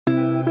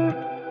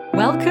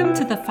Welcome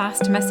to the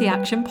Fast Messy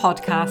Action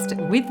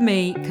podcast with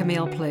me,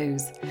 Camille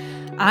Plews.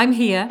 I'm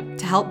here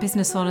to help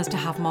business owners to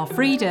have more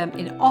freedom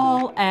in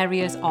all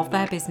areas of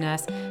their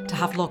business, to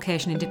have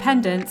location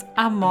independence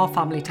and more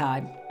family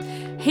time.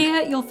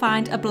 Here you'll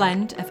find a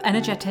blend of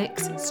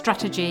energetics,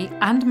 strategy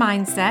and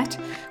mindset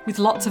with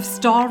lots of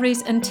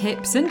stories and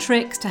tips and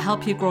tricks to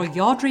help you grow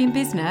your dream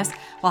business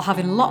while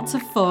having lots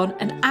of fun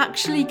and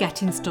actually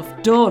getting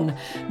stuff done,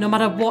 no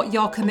matter what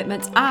your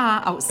commitments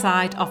are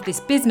outside of this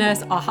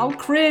business or how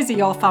crazy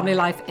your family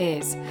life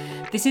is.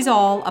 This is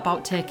all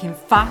about taking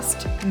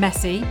fast,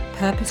 messy,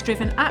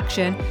 purpose-driven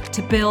action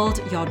to build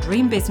your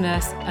dream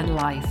business and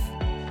life.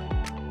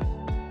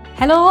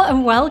 Hello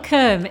and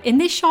welcome. In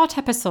this short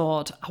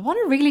episode, I want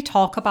to really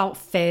talk about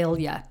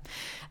failure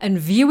and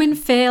viewing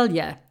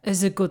failure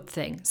as a good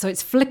thing. So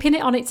it's flipping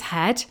it on its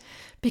head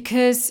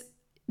because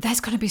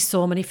there's going to be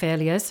so many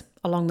failures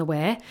along the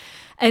way.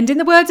 And in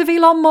the words of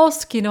Elon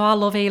Musk, you know, I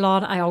love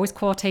Elon. I always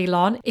quote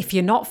Elon. If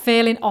you're not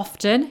failing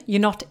often, you're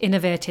not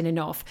innovating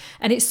enough.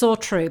 And it's so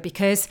true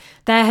because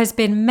there has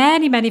been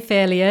many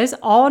failures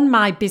on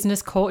my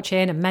business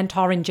coaching and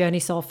mentoring journey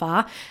so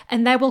far.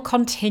 And there will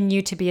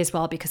continue to be as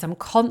well because I'm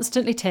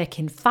constantly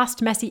taking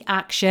fast, messy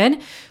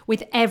action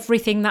with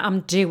everything that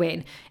I'm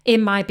doing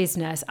in my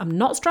business. I'm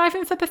not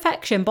striving for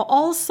perfection, but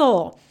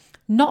also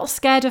not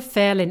scared of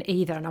failing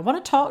either. And I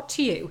want to talk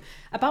to you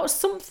about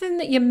something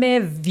that you may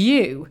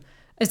view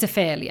as a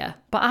failure,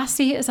 but I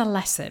see it as a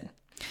lesson.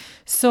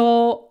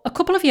 So a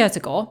couple of years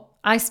ago,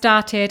 I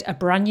started a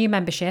brand new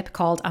membership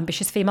called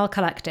Ambitious Female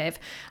Collective,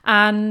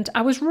 and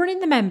I was running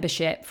the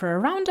membership for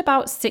around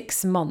about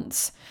 6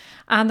 months.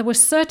 And there were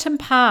certain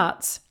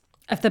parts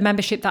of the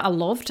membership that I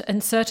loved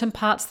and certain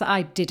parts that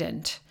I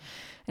didn't.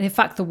 And in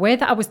fact, the way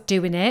that I was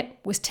doing it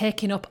was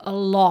taking up a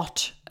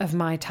lot of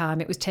my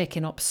time. It was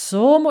taking up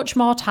so much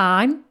more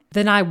time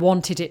than I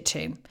wanted it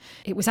to.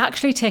 It was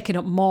actually taking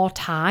up more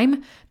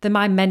time than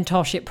my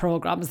mentorship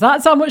programs.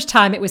 That's how much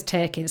time it was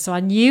taking. So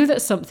I knew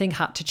that something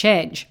had to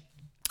change.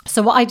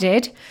 So what I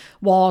did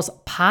was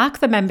park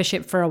the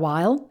membership for a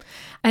while,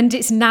 and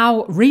it's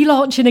now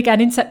relaunching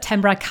again in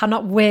September. I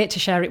cannot wait to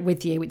share it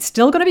with you. It's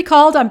still going to be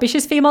called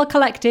Ambitious Female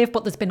Collective,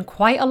 but there's been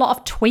quite a lot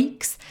of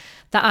tweaks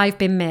that I've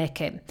been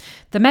making.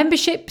 The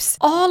membership's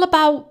all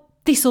about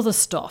this other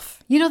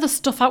stuff, you know, the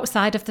stuff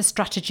outside of the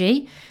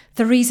strategy,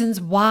 the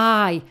reasons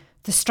why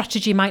the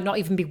strategy might not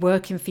even be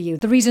working for you,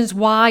 the reasons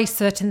why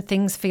certain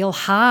things feel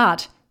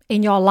hard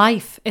in your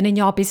life and in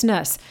your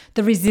business,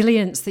 the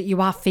resilience that you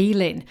are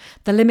feeling,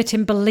 the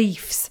limiting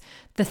beliefs,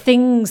 the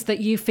things that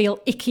you feel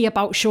icky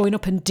about showing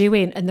up and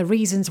doing and the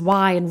reasons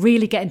why, and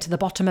really getting to the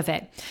bottom of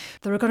it.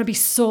 There are going to be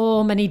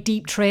so many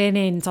deep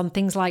trainings on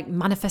things like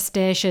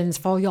manifestations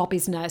for your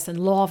business and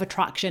law of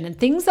attraction and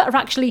things that are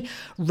actually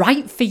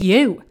right for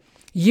you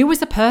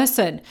as a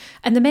person.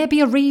 And there may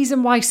be a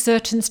reason why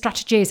certain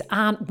strategies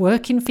aren't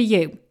working for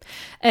you.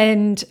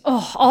 And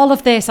all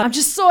of this, I'm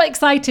just so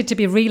excited to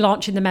be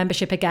relaunching the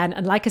membership again.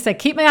 And like I said,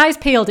 keep my eyes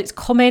peeled. It's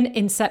coming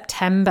in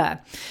September.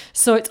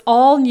 So it's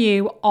all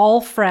new, all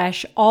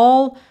fresh,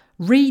 all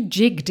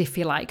rejigged, if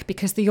you like,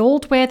 because the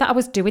old way that I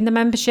was doing the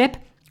membership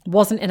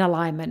wasn't in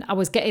alignment. I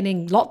was getting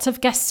in lots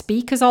of guest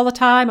speakers all the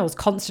time. I was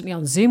constantly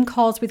on Zoom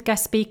calls with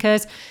guest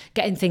speakers,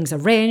 getting things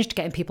arranged,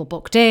 getting people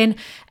booked in,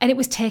 and it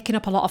was taking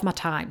up a lot of my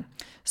time.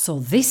 So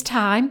this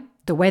time,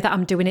 the way that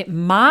I'm doing it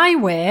my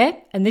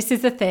way, and this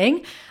is the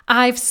thing,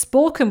 I've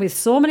spoken with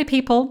so many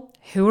people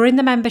who are in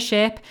the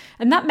membership,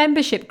 and that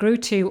membership grew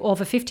to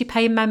over 50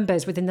 paying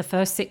members within the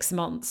first 6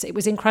 months. It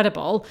was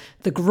incredible,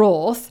 the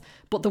growth,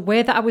 but the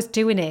way that I was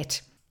doing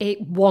it,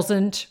 it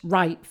wasn't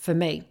right for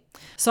me.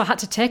 So I had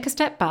to take a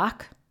step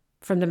back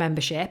from the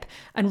membership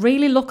and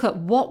really look at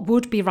what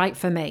would be right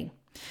for me.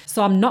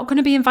 So I'm not going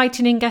to be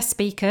inviting in guest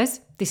speakers.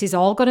 This is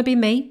all going to be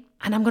me.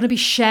 And I'm going to be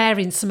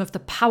sharing some of the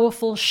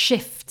powerful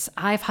shifts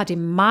I've had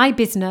in my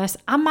business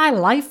and my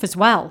life as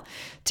well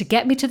to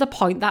get me to the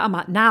point that I'm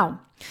at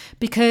now.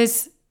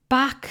 Because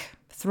back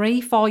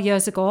 3-4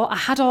 years ago, I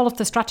had all of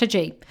the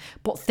strategy,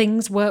 but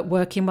things weren't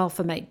working well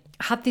for me.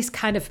 I had this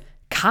kind of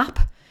cap,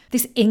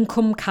 this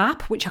income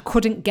cap, which I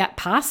couldn't get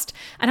past.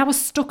 And I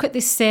was stuck at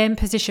this same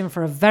position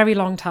for a very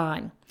long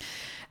time.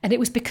 And it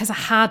was because I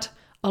had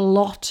a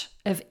lot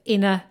of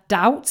inner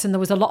doubts and there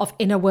was a lot of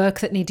inner work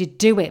that needed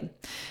doing.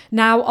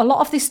 Now, a lot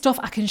of this stuff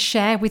I can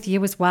share with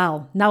you as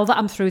well. Now that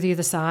I'm through the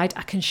other side,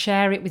 I can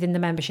share it within the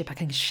membership. I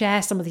can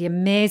share some of the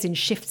amazing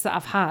shifts that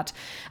I've had.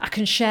 I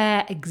can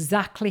share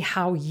exactly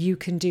how you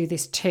can do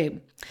this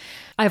too.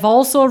 I've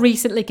also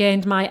recently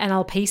gained my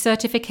NLP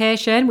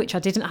certification, which I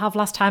didn't have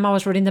last time I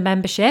was running the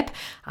membership.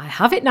 I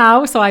have it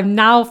now, so I'm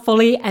now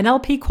fully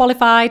NLP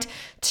qualified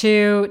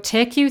to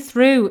take you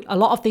through a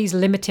lot of these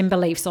limiting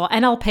beliefs. So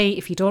NLP,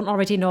 if you don't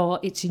already know,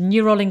 it's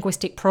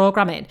neuro-linguistic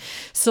programming.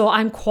 So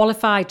I'm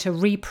qualified to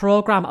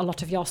reprogram a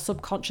lot of your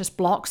subconscious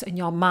blocks in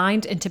your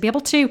mind and to be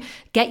able to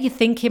get you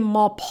thinking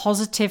more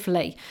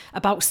positively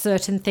about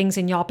certain things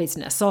in your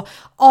business. So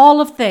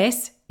all of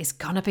this is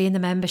going to be in the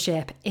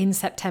membership in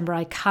September.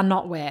 I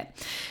cannot wait.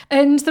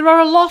 And there are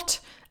a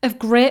lot of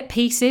great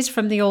pieces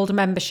from the old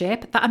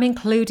membership that I'm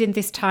including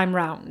this time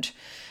round.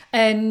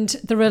 And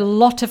there are a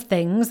lot of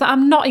things that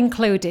I'm not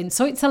including.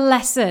 So it's a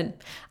lesson.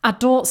 I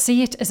don't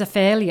see it as a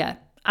failure.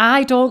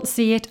 I don't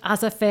see it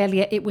as a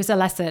failure. It was a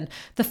lesson.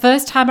 The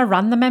first time I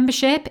ran the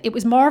membership, it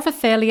was more of a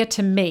failure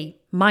to me,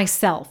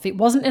 myself. It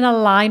wasn't in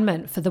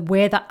alignment for the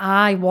way that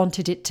I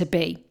wanted it to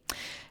be.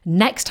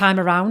 Next time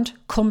around,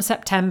 come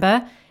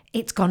September,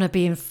 it's going to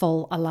be in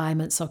full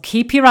alignment. So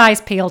keep your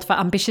eyes peeled for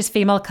Ambitious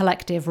Female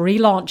Collective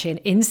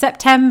relaunching in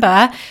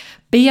September.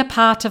 Be a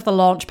part of the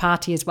launch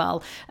party as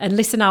well. And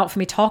listen out for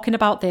me talking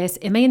about this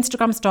in my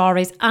Instagram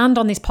stories and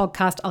on this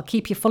podcast. I'll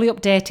keep you fully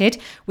updated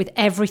with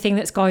everything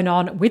that's going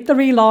on with the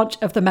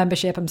relaunch of the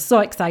membership. I'm so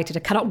excited.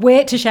 I cannot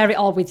wait to share it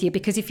all with you,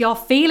 because if you're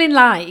feeling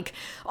like,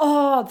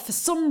 oh, for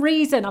some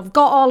reason I've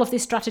got all of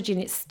this strategy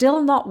and it's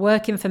still not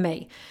working for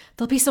me,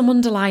 there'll be some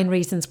underlying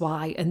reasons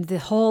why. And the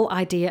whole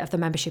idea of the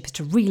membership is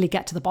to really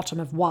get to the bottom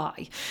of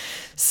why.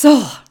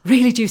 So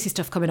really juicy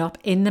stuff coming up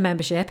in the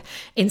membership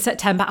in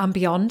September and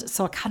beyond.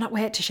 So I cannot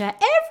wait to share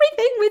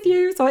everything with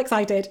you. So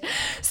excited.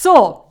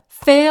 So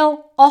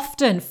fail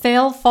often,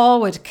 fail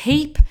forward.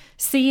 Keep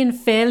seeing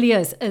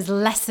failures as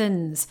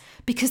lessons,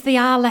 because they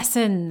are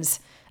lessons.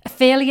 A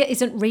failure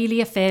isn't really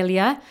a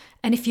failure.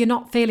 And if you're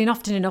not failing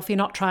often enough, you're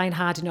not trying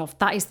hard enough.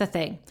 That is the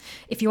thing.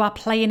 If you are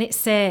playing it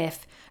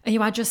safe and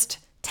you are just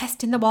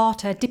testing the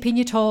water, dipping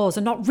your toes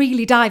and not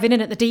really diving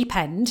in at the deep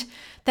end,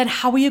 then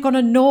how are you going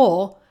to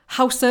know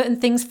how certain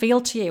things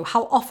feel to you,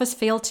 how offers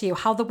feel to you,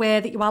 how the way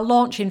that you are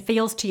launching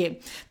feels to you?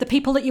 The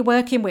people that you're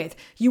working with,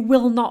 you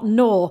will not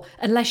know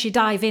unless you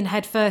dive in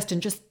head first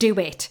and just do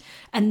it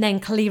and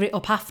then clear it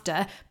up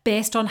after,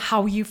 based on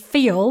how you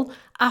feel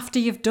after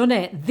you've done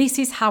it. This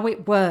is how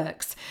it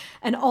works.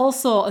 And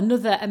also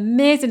another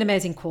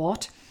amazing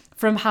quote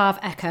from Harv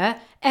Eker: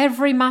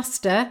 every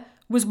master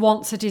was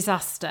once a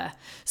disaster.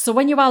 So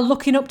when you are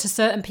looking up to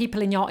certain people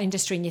in your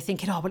industry and you're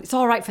thinking, oh, well, it's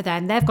all right for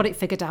them, they've got it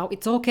figured out,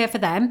 it's okay for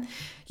them,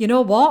 you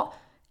know what?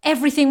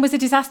 Everything was a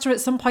disaster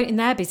at some point in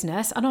their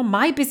business. I know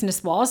my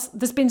business was.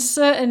 There's been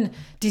certain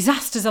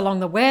disasters along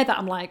the way that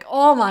I'm like,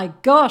 oh my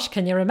gosh,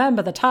 can you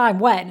remember the time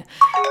when?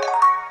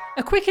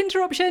 A quick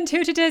interruption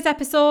to today's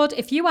episode.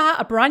 If you are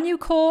a brand new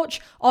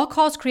coach or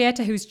course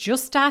creator who's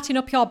just starting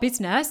up your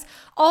business,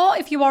 or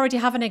if you already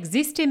have an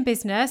existing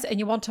business and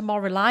you want a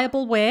more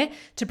reliable way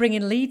to bring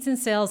in leads and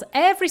sales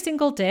every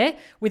single day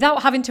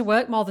without having to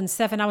work more than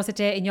 7 hours a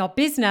day in your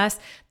business,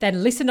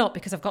 then listen up,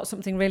 because I've got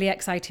something really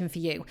exciting for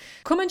you.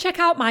 Come and check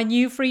out my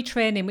new free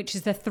training, which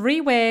is the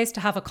 3 ways to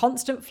have a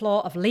constant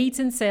flow of leads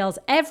and sales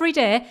every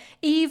day,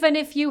 even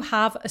if you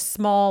have a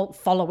small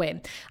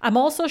following. I'm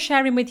also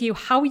sharing with you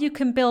how you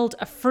can build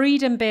a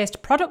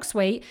freedom-based product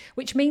suite,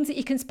 which means that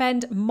you can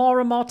spend more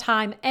and more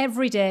time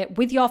every day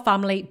with your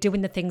family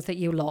doing the things that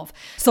you love.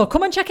 So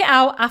come and check it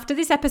out after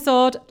this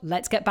episode.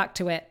 Let's get back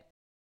to it.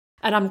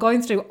 And I'm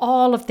going through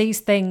all of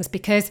these things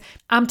because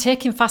I'm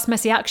taking fast,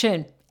 messy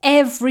action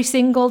every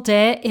single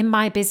day in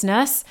my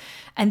business.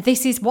 And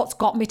this is what's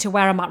got me to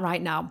where I'm at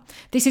right now.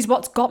 This is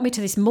what's got me to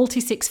this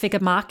multi-6-figure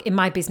mark in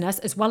my business,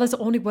 as well as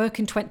only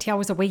working 20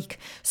 hours a week,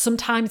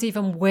 sometimes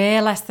even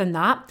way less than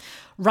that.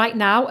 Right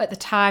now, at the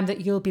time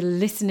that you'll be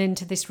listening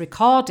to this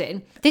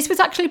recording, this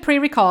was actually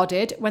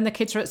pre-recorded when the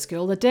kids are at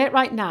school. The date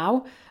right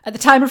now, at the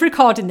time of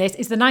recording this,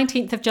 is the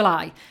 19th of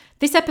July.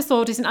 This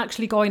episode isn't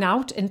actually going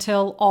out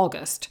until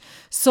August.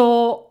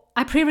 So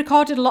I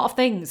pre-recorded a lot of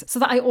things so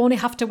that I only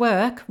have to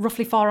work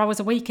roughly 4 hours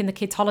a week in the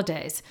kids'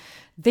 holidays.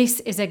 This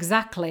is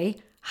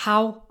exactly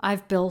how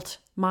I've built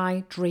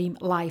my dream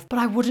life. But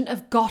I wouldn't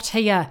have got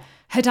here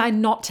had I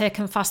not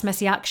taken fast,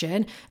 messy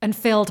action and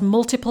failed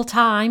multiple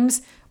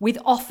times with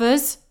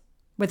offers,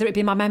 whether it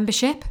be my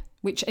membership,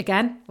 which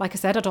again, like I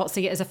said, I don't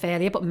see it as a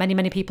failure, but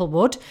many people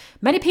would.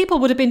 Many people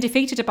would have been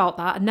defeated about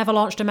that and never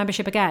launched a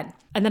membership again.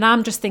 And then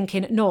I'm just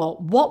thinking, no,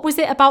 what was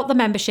it about the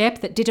membership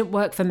that didn't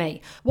work for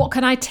me? What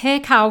can I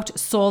take out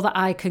so that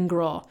I can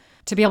grow?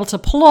 To be able to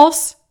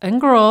plus and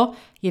grow,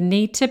 you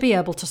need to be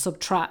able to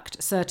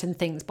subtract certain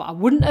things. But I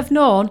wouldn't have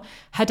known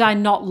had I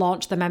not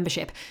launched the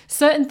membership.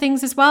 Certain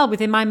things as well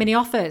within my mini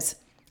offers.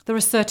 There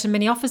are certain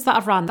mini offers that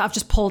I've run that I've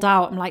just pulled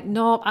out. I'm like,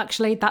 no,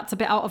 actually, that's a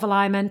bit out of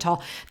alignment, or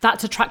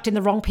that's attracting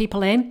the wrong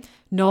people in.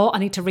 No, I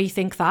need to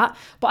rethink that.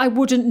 But I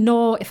wouldn't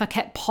know if I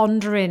kept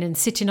pondering and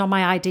sitting on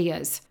my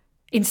ideas.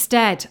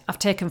 Instead, I've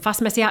taken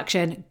fast, messy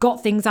action,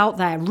 got things out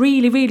there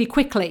really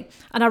quickly,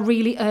 and I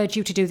really urge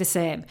you to do the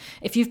same.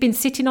 If you've been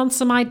sitting on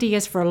some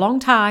ideas for a long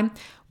time,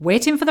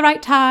 waiting for the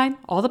right time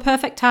or the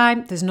perfect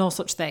time, there's no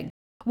such thing.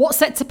 What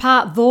sets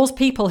apart those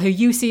people who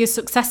you see as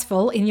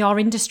successful in your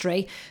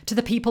industry to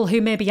the people who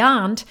maybe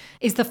aren't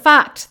is the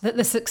fact that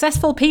the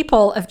successful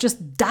people have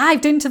just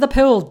dived into the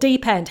pool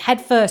deep end,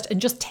 head first, and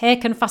just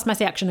taken fast,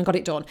 messy action and got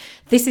it done.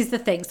 This is the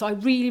thing. So I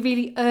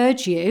really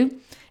urge you,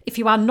 if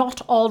you are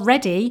not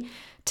already,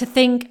 to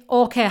think,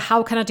 okay,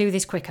 how can I do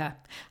this quicker?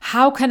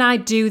 How can I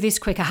do this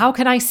quicker? How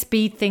can I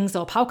speed things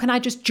up? How can I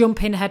just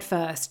jump in head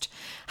first?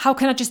 How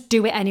can I just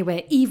do it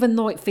anyway, even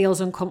though it feels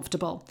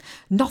uncomfortable?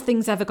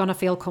 Nothing's ever going to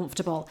feel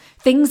comfortable.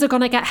 Things are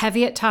going to get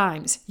heavy at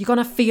times. You're going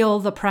to feel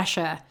the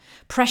pressure.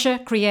 Pressure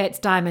creates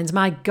diamonds.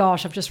 My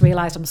gosh, I've just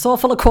realised I'm so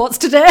full of quotes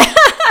today.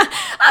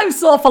 I'm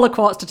so full of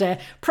quotes today.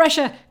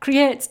 Pressure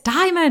creates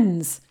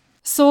diamonds.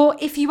 So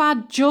if you are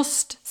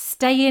just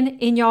staying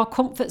in your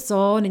comfort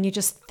zone and you're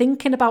just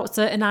thinking about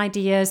certain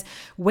ideas,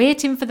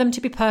 waiting for them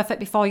to be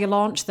perfect before you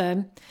launch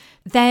them,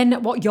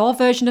 then what your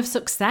version of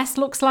success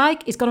looks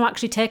like is going to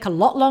actually take a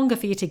lot longer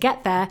for you to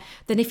get there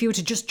than if you were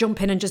to just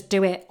jump in and just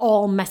do it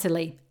all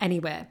messily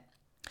anyway.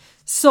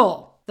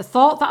 So the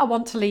thought that I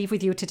want to leave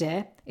with you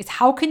today is,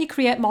 how can you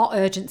create more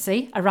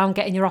urgency around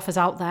getting your offers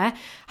out there?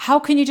 How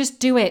can you just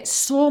do it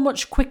so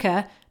much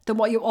quicker than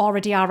what you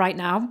already are right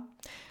now?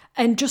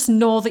 And just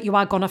know that you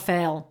are going to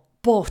fail,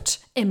 but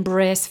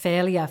embrace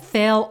failure.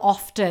 Fail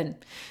often.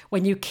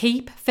 When you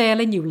keep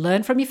failing, you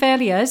learn from your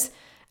failures,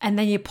 and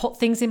then you put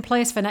things in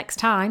place for next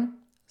time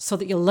so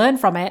that you'll learn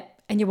from it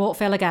and you won't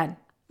fail again.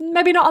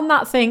 Maybe not on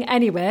that thing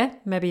anyway.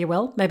 Maybe you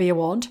will, maybe you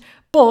won't.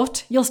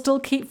 But you'll still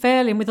keep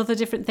failing with other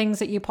different things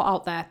that you put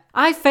out there.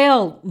 I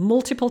fail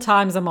multiple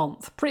times a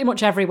month, pretty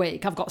much every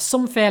week. I've got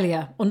some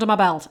failure under my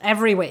belt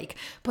every week,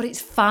 but it's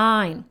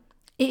fine.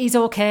 It is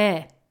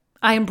okay.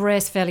 I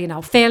embrace failure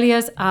now.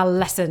 Failures are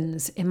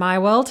lessons in my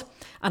world,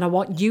 and I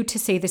want you to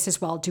see this as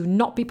well. Do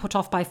not be put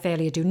off by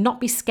failure. Do not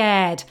be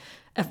scared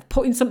of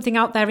putting something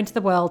out there into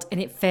the world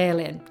and it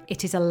failing.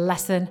 It is a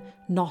lesson,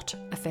 not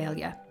a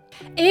failure.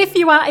 If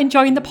you are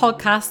enjoying the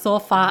podcast so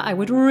far, I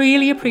would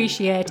really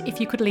appreciate if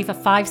you could leave a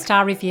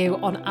 5-star review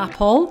on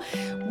Apple.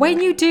 When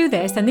you do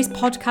this, then this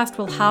podcast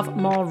will have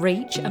more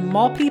reach, and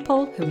more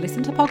people who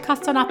listen to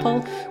podcasts on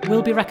Apple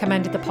will be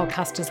recommended the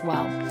podcast as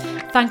well.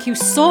 Thank you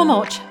so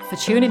much for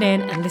tuning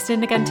in and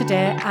listening again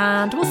today,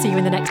 and we'll see you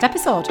in the next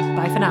episode.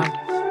 Bye for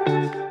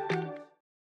now.